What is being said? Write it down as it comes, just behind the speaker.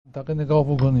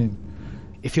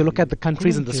If you look at the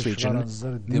countries in this region,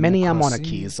 many are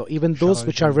monarchies, or even those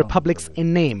which are republics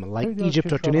in name, like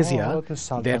Egypt or Tunisia.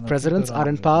 Their presidents are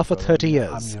in power for 30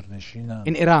 years.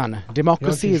 In Iran,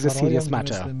 democracy is a serious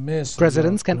matter.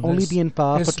 Presidents can only be in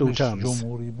power for 2 terms.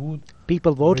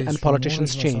 People vote and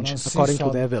politicians change according to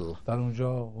their will.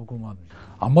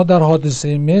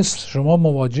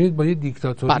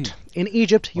 But in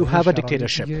Egypt, you have a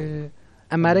dictatorship.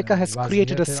 America has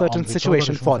created a certain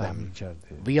situation for them.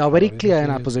 We are very clear in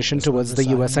our position towards the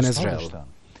US and Israel,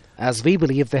 as we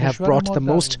believe they have brought the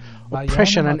most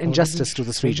oppression and injustice to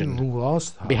this region.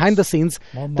 Behind the scenes,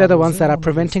 they're the ones that are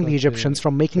preventing the Egyptians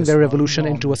from making their revolution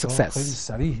into a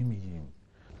success.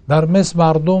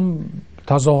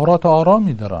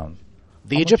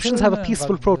 The Egyptians have a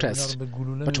peaceful protest,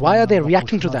 but why are they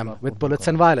reacting to them with bullets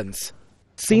and violence?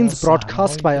 Scenes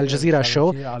broadcast by Al Jazeera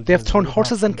show they have thrown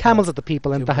horses and camels at the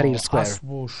people in Tahrir Square.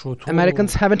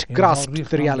 Americans haven't grasped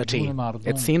the reality.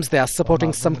 It seems they are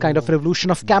supporting some kind of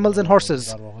revolution of camels and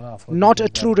horses, not a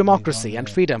true democracy and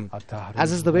freedom,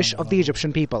 as is the wish of the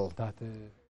Egyptian people.